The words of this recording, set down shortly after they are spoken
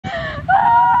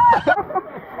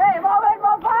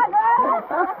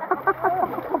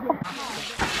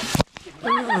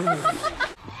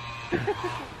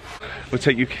We'll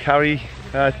take you, Carrie.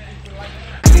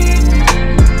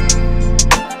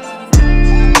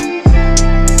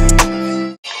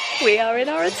 We are in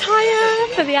our attire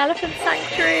for the elephant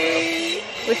sanctuary.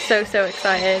 We're so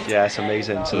excited. Yeah, it's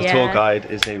amazing. So the tour guide,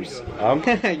 his name's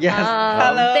Yes.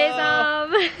 Hello.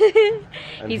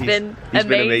 He's been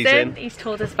amazing. He's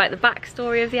told us about the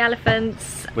backstory of the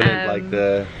elephants. We did like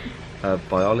the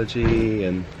biology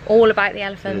and all about the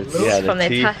elephants from their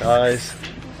teeth, tusks. eyes.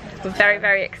 We're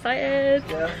very excited.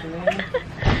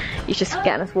 He's just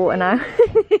getting us water now.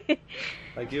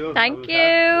 Thank you. Thank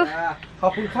you.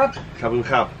 Kabul Cup. Kabul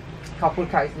Cup. Kabul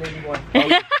Cup is lady one.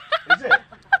 Is it?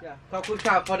 Yeah, Kabul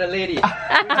Cup for the lady.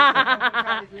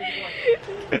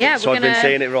 Yeah, so I've been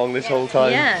saying it wrong this whole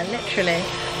time. Yeah, literally.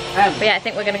 But yeah, I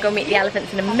think we're going to go meet the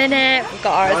elephants in a minute. We've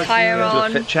got our attire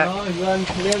on. Do a fit check.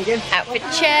 Outfit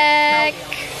check.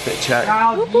 Fit check.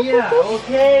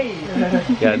 Okay.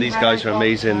 Yeah, these guys are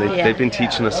amazing. They've been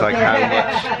teaching us like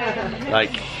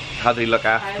how they look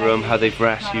after them, how they've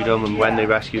rescued them, and when they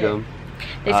rescued them.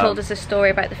 They told us a story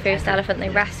about the first elephant they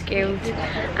rescued, which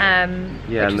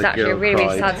is actually a really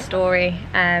sad story.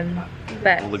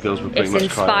 But all the girls were pretty it's much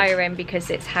inspiring crying. because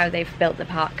it's how they've built the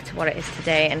park to what it is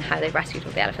today, and how they've rescued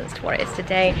all the elephants to what it is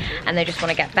today, and they just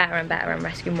want to get better and better and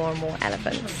rescue more and more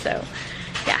elephants. So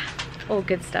yeah, all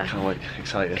good stuff. Can't wait,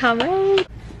 excited. Can't wait.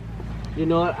 You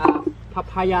know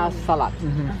papaya salad.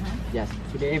 Yes,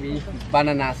 today we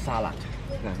banana salad.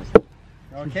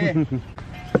 Okay.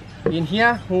 In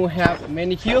here, who have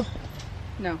manicure?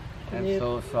 No. I'm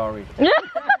so sorry.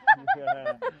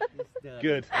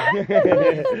 Good.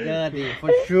 It's dirty,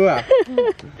 for sure.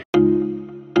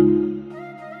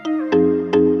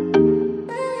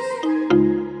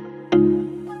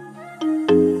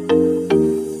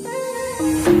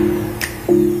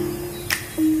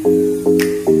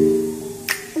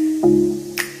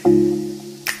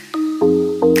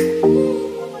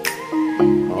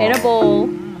 In a bowl.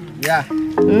 Yeah.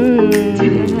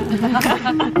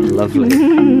 Lovely.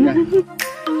 Yeah.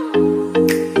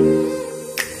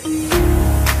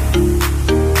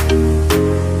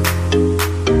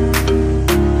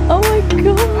 Oh my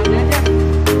god.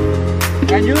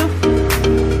 Can you?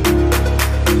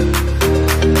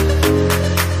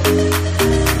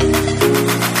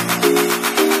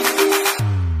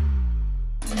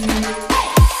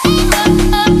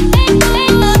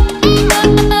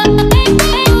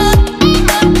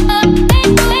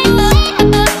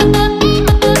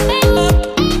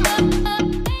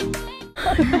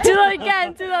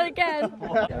 Do that again.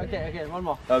 Okay, one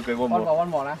more. Okay, one more. One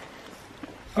more.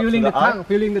 Feeling the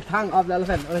tongue of the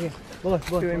elephant. Okay, go.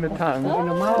 Feeling the tongue. In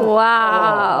the mouth.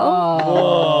 Wow.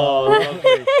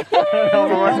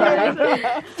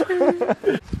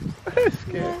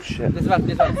 Shit. This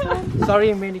one.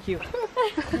 Sorry, manicure.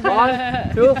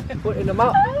 1, 2, put in the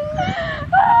mouth.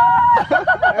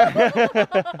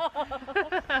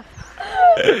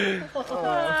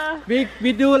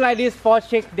 We do like this for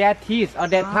check their teeth or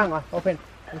their tongue. Open.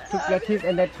 We took their teeth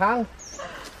and their tongue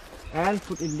and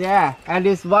put in there. And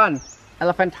this one,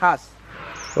 elephant touch.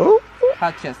 Oh.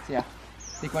 Touches, yeah.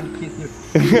 They gonna kiss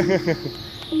you.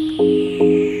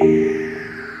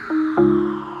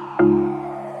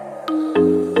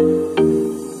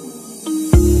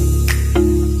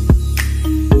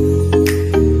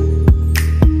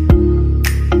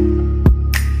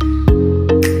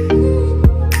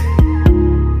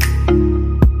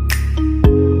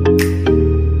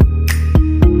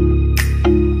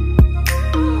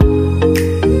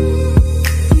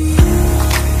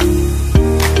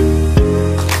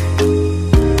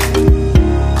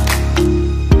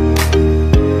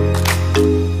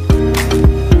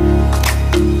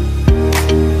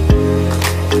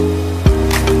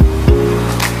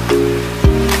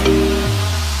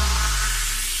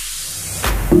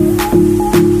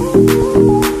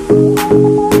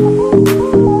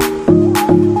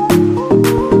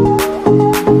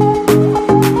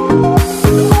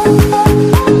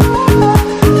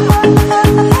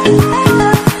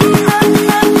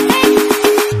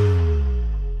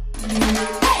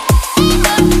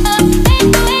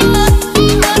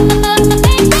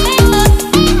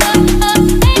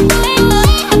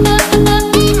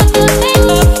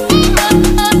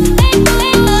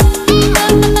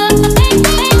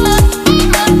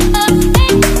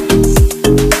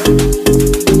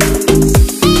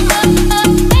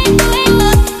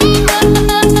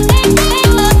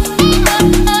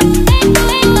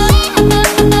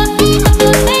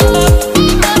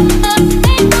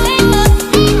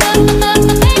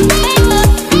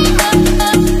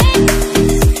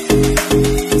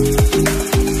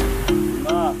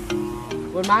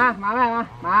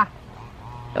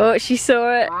 Oh, she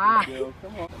saw it.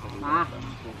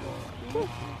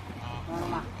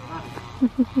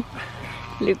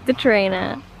 Luke the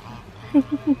trainer.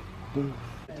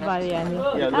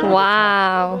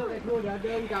 Wow.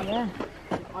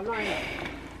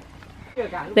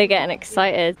 They're getting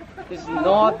excited. This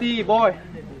naughty boy.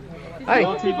 Hey.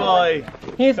 Naughty boy.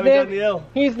 His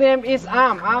name is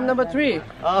Arm number 3.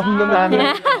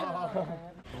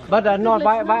 But not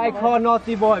why I call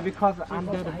naughty boy, because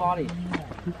under the body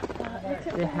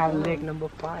they have leg number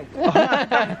 5.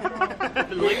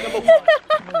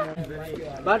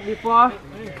 But before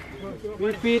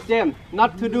we feed them,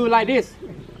 not to do like this,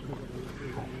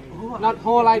 not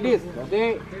hold like this.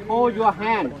 They hold your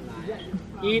hand,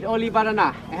 eat only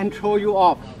banana and throw you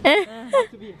off.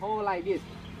 To be hold like this,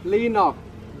 lean off,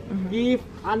 give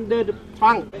under the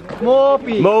trunk.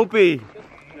 Mopi. Moby.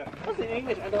 What's in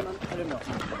English? I don't know.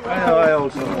 I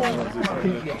also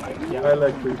I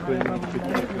like pooping.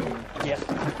 Yes.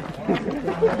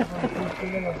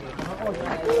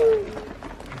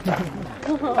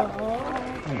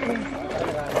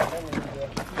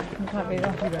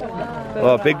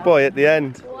 Oh, big boy at the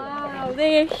end. Wow,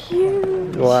 they are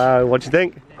huge. Wow, what do you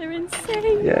think? They're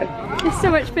insane. Yeah. They're so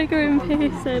much bigger in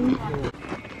person.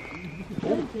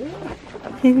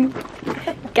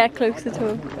 Get closer to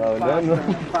him. Oh no.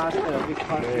 Faster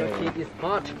because your kid is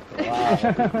hot.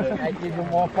 I give you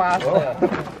more faster.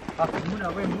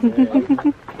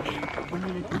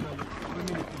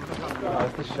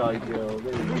 That's the shy girl.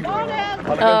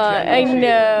 I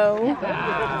know.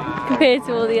 Compared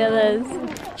to all the others.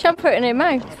 She'll put it in her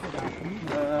mouth.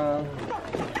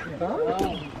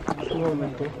 He's a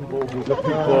big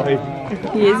boy.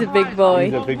 He is a big boy.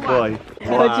 He's a big boy.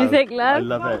 What do you think, love? I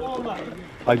love it.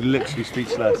 I'm literally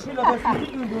speechless.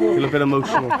 Feel a bit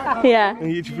emotional. Yeah.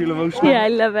 You feel emotional? Yeah, I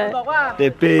love it.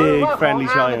 They're big, friendly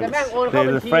giants.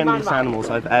 They're the friendliest animals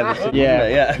I've ever seen.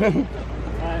 Yeah.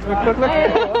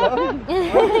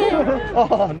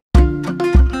 Oh.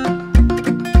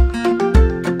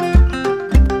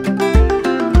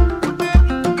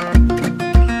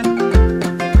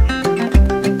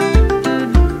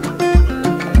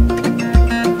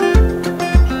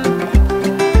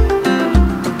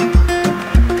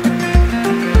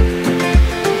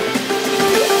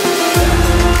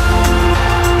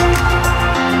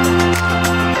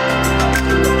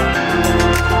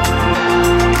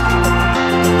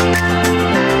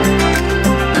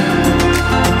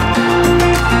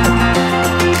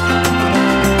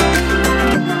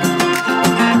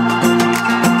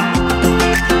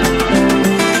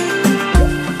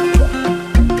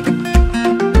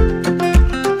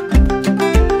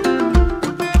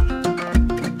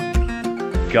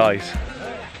 Guys,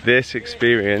 this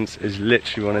experience is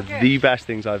literally one of the best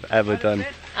things I've ever done.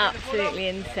 Absolutely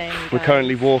insane. We're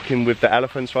currently walking with the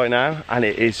elephants right now and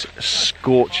it is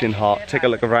scorching hot. Take a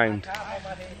look around.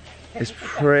 It's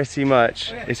pretty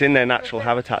much, it's in their natural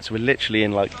habitat, so we're literally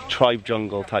in like tribe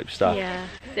jungle type stuff. Yeah,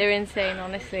 they're insane,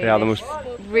 honestly. They are the most...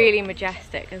 really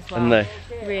majestic as well. Aren't they?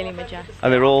 Really majestic.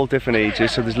 And they're all different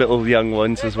ages, so there's little young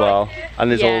ones as well. And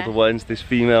there's older ones, there's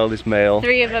female, there's male.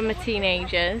 3 of them are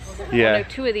teenagers. Yeah. Oh, no,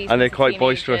 2 of these and they're quite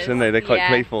teenagers. boisterous, aren't they? They're quite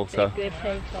playful, so. They're good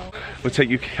playful. We'll take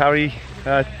you, Carrie.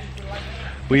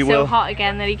 We it's will. so hot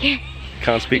again that he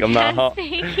can't speak, I'm that hot.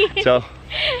 So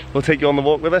we'll take you on the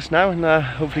walk with us now and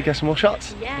hopefully get some more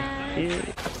shots. Yeah.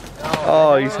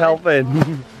 Oh, he's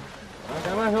helping.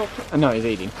 No, he's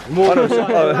eating. Oh, no,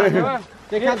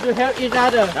 They come to help each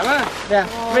other. Yeah.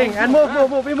 Bring and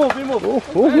move. We move.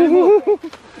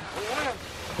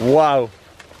 Wow.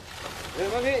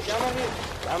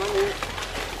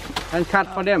 And cut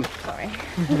for them. Sorry.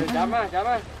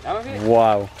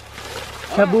 Wow.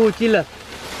 Shabu chillers.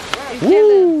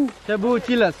 Shabu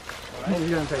chillers.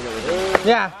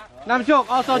 Yeah. Namchok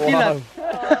also chillers.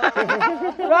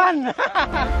 Run.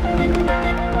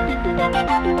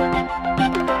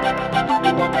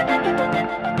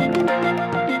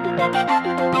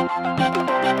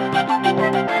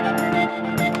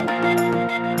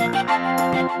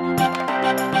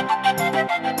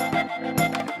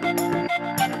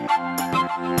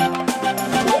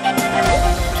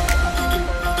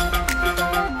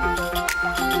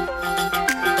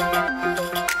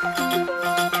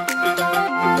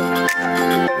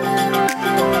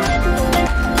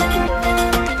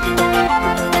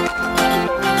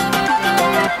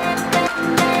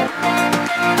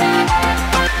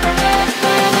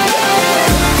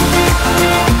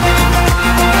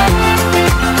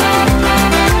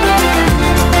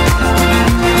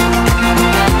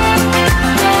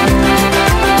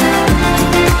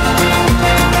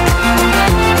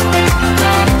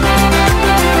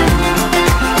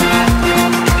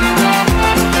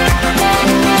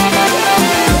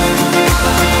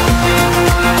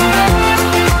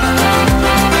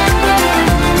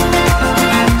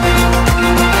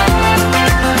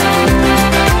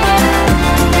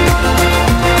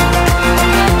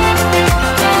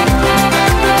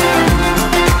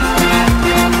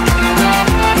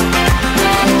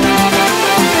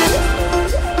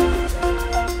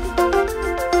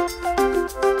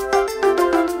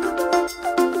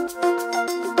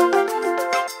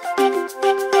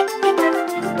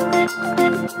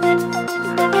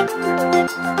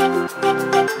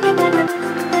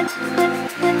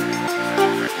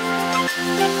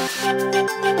 ท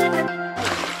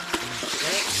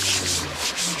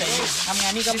ำงา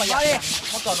นนี่ก็ประหยัดนะ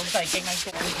เมื่อก่อนผมใส่เกงในตั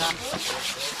วนึงครับ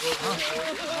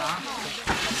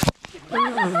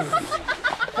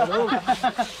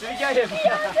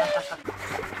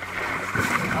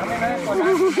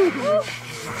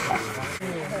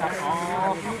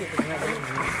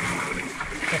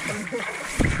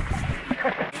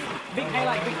Big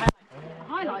highlight, big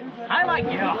highlight. Highlight?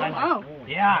 Yeah. Oh.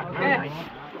 Yeah. Okay.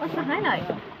 What's the highlight?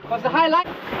 What's the highlight?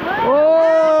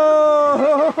 Oh!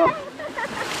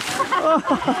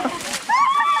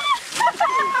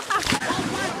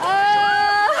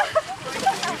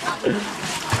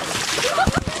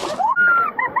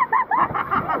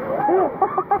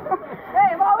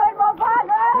 Hey, moment, more fun,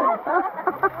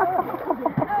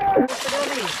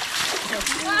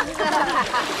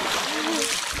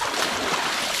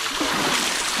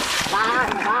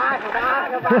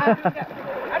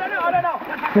 I don't know.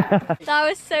 That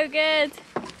was so good.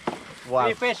 Wow.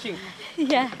 Refreshing.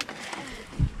 Yeah.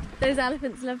 Those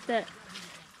elephants loved it.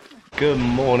 Good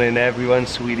morning everyone,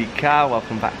 Sweetie Cow,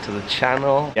 welcome back to the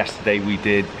channel. Yesterday we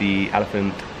did the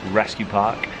elephant rescue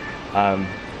park. So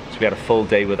we had a full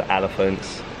day with the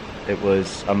elephants. It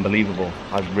was unbelievable.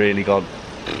 I'll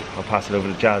pass it over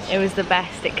to Jazz. It was the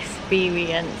best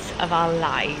experience of our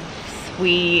lives.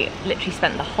 We literally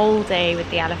spent the whole day with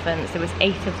the elephants. There was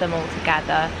 8 of them all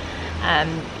together.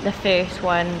 The first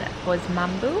one was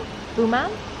Booma,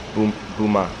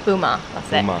 that's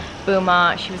Booma. it.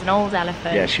 Booma, she was an old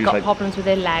elephant. Yeah, she was got like problems with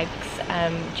her legs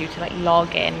due to like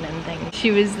logging and things.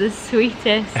 She was the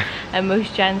sweetest and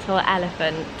most gentle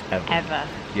elephant ever.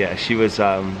 Yeah, she was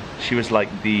like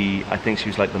I think she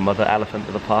was like the mother elephant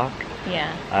of the park.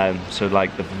 Yeah. So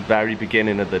like the very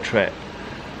beginning of the trip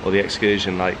or the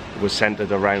excursion like was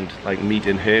centered around like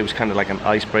meeting her. It was kind of like an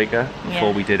icebreaker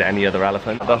before we did any other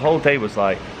elephant. The whole day was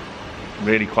like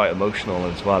really quite emotional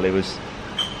as well. It was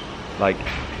like,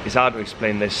 it's hard to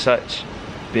explain. There's such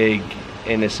big,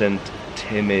 innocent,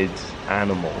 timid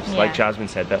animals. Like Jasmine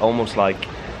said, they're almost like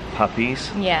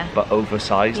puppies, but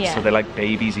oversized. So they're like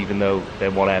babies even though they're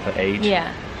whatever age.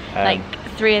 Yeah. Like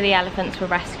 3 of the elephants were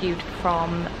rescued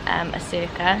from a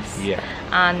circus. Yeah.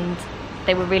 And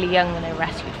they were really young when they were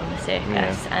rescued from the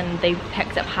circus, and they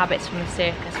picked up habits from the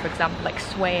circus, for example like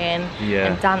swaying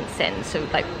and dancing. So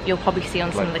like you'll probably see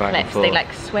on some of the clips, they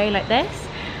like sway like this,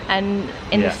 and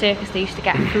in the circus they used to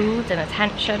get food and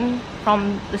attention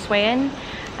from the swaying,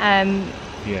 and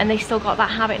they still got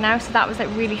that habit now. So that was like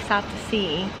really sad to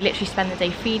see. Literally spend the day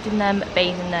feeding them,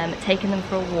 bathing them, taking them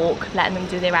for a walk, letting them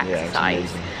do their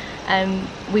exercise.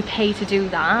 We pay to do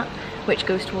that, which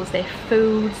goes towards their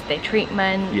food, their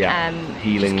treatment,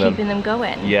 healing just keeping them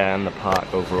going. Yeah, and the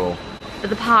park overall. But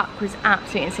the park was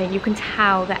absolutely insane. You can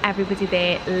tell that everybody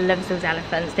there loves those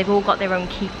elephants. They've all got their own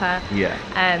keeper. Yeah.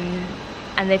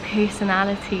 And their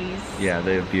personalities. Yeah,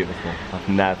 they're beautiful. I've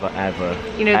never ever,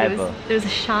 you know, there was a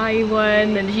shy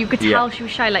one, and you could tell she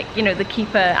was shy. Like, you know, the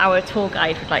keeper, our tour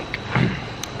guide would like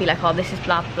be like, oh, this is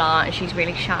blah blah, and she's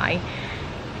really shy.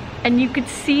 And you could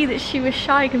see that she was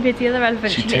shy compared to the other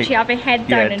elephants. She'd literally have her head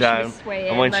down and she was swaying.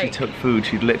 And when like, she took food,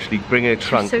 she'd literally bring her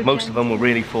trunk. So most of them were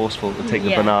really forceful to take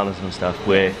the bananas and stuff,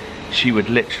 where she would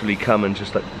literally come and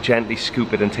just like gently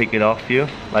scoop it and take it off you,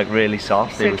 like really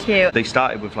soft. So cute. They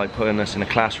started with like putting us in a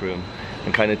classroom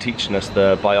and kind of teaching us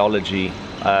the biology.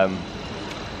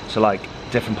 So like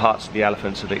different parts of the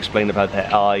elephant, so they explained about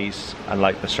their eyes and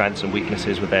like the strengths and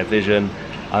weaknesses with their vision,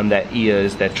 and their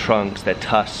ears, their trunks, their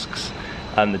tusks,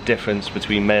 and the difference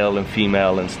between male and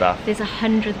female and stuff. There's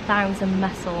 100,000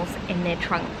 muscles in their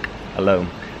trunk alone.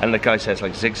 And the guy says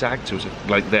like zigzag, so it's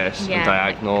like this, and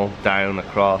diagonal, down,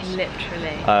 across.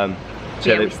 Literally.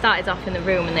 So we started off in the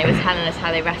room and they were telling us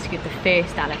how they rescued the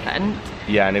first elephant.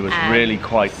 Yeah, and it was really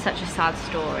quite... such a sad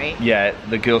story. Yeah,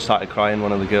 the girl started crying,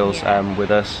 one of the girls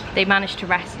with us. They managed to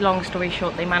long story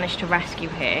short, they managed to rescue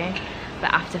her,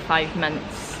 but after 5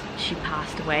 months, she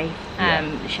passed away.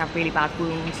 She had really bad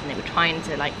wounds, and they were trying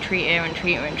to like treat her,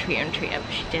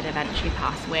 but she did eventually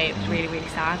pass away. It was really, really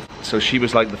sad. So she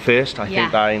was like the first. I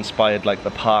think that inspired like the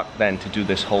park then to do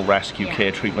this whole rescue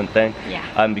care treatment thing.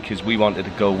 Because we wanted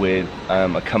to go with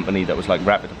a company that was like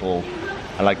reputable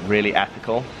and like really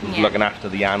ethical, looking after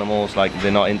the animals. Like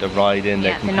they're not into riding,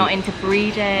 they're not into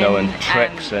breeding, no, and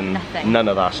tricks and none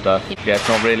of that stuff. Yeah,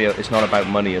 it's not about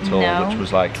money at all, which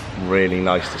was like really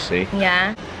nice to see.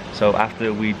 Yeah. So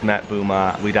after we'd met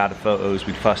Booma, we'd added photos,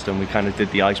 we'd fussed them, we kind of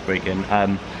did the icebreaking.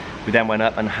 We then went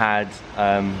up and had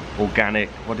organic,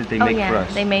 what did they make for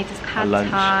us? They made us pad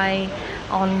thai,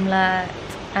 omelette,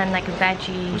 and like a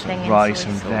veggie thing. Rice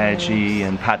and veggie,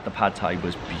 and the pad thai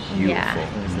was beautiful. Yeah,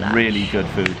 it was really good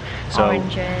food. So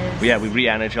oranges. yeah, we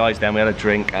re-energized, then we had a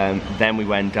drink, and then we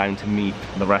went down to meet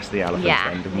the rest of the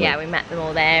elephants. Yeah, we met them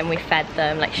all there, and we fed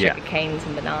them like sugar canes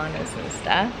and bananas and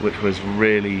stuff, which was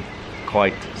really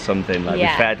quite something. Like we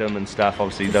fed them and stuff.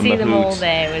 Obviously the mahouts, them all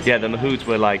there was the mahouts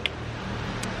were like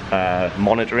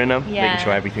monitoring them, making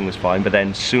sure everything was fine. But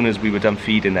then as soon as we were done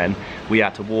feeding, then we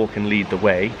had to walk and lead the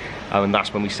way, and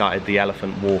that's when we started the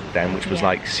elephant walk then, which was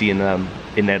like seeing them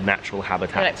in their natural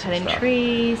habitats. Like pulling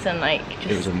trees and like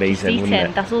just, it was amazing, just wasn't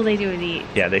it? That's all they do is eat.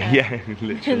 Yeah,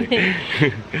 literally.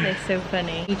 They're so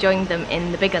funny. We joined them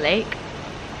in the bigger lake.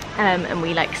 And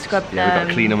we like scrubbed them. Yeah, we got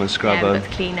to clean them and scrub them. We got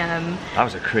to clean them. That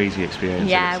was a crazy experience.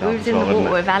 Yeah, we were in the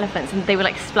water with elephants, and they were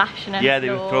like splashing us. Yeah, they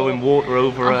were throwing water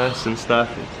over us and stuff.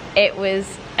 It was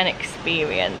an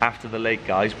experience. After the lake,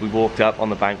 guys, we walked up on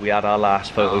the bank. We had our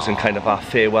last photos and kind of our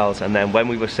farewells. And then when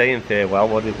we were saying farewell,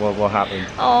 what happened?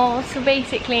 Oh, so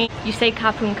basically, you say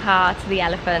kapunka to the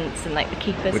elephants and like the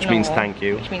keepers. Which means thank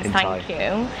you. Which means thank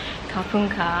you.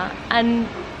 Kapunka. And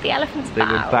the elephants bow.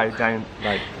 They would bow down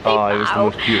like, it was the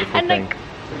most beautiful thing. Like,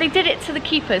 they did it to the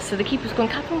keepers, so the keepers were going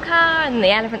kapunka, and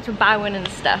the elephants were bowing and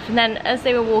stuff. And then as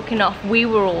they were walking off, we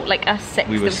were all, like us six,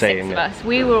 there were six of us,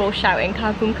 we were all shouting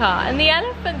kapunka, and the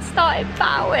elephants started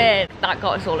bowing. That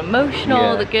got us all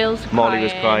emotional, the girls were crying. Molly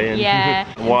was crying. Yeah.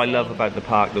 What I love about the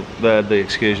park, the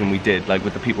excursion we did, like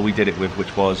with the people we did it with,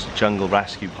 which was Jungle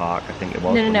Rescue Park, I think it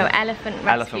was. No, Elephant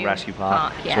Rescue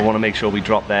Park. So I want to make sure we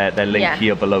drop their link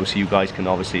here below, so you guys can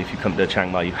obviously, if you come to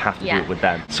Chiang Mai, you have to do it with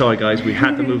them. Sorry guys, we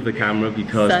had to move the camera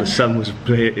because the sun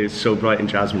is so bright in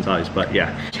Jasmine's eyes, but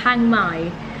yeah. Chiang Mai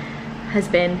has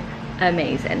been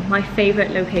amazing. My favourite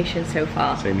location so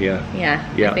far. Same here.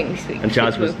 Yeah. I think we speak and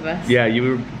Jazz was, both of us. Yeah,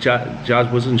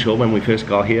 Jazz wasn't sure when we first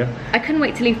got here. I couldn't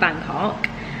wait to leave Bangkok.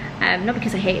 Not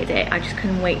because I hated it, I just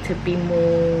couldn't wait to be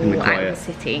more out of the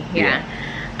city.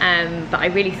 But I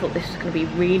really thought this was going to be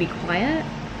really quiet,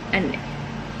 and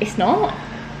it's not.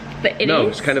 But it is. No,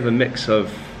 it's kind of a mix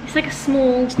of. It's like a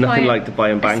small. It's nothing like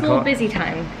Dubai and Bangkok. A small busy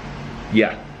town.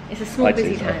 Yeah. It's a small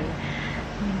busy town.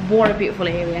 What a beautiful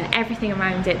area. Everything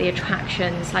around it, the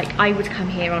attractions. Like I would come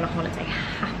here on a holiday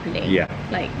happily. Yeah.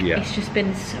 Like it's just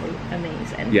been so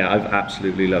amazing. Yeah, I've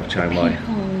absolutely loved Chiang Mai.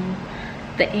 People,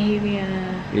 the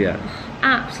area. Yeah.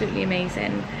 Absolutely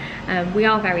amazing. We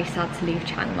are very sad to leave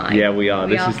Chiang Mai. Yeah, we are.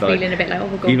 This is feeling like, a bit like, oh,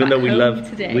 we're going even back though we home loved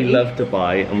today. We loved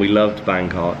Dubai and we loved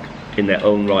Bangkok in their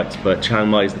own rights, but Chiang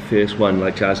Mai is the first one,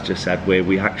 like Jazz just said, where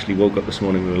we actually woke up this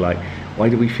morning, we were like, why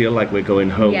do we feel like we're going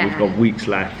home? We've got weeks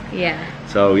left. Yeah.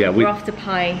 So yeah, we're off to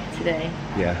Pai today.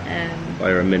 Yeah.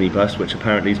 Via a minibus, which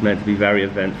apparently is meant to be very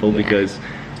eventful because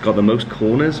it's got the most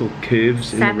corners or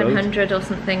curves in the road. 700 or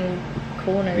something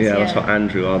corners. Yeah, that's what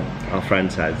Andrew, our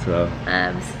friend, said. So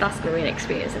that's going to be an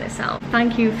experience in itself.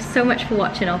 Thank you so much for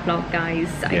watching our vlog, guys.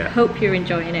 I hope you're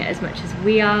enjoying it as much as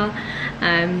we are.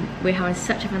 We're having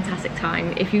such a fantastic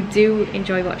time. If you do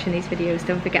enjoy watching these videos,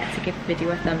 don't forget to give the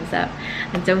video a thumbs up,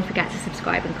 and don't forget to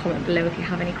subscribe and comment below if you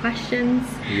have any questions.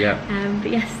 But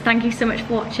yes, thank you so much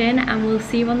for watching, and we'll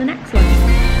see you on the next one.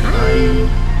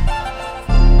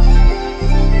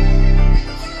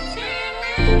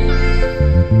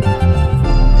 Bye.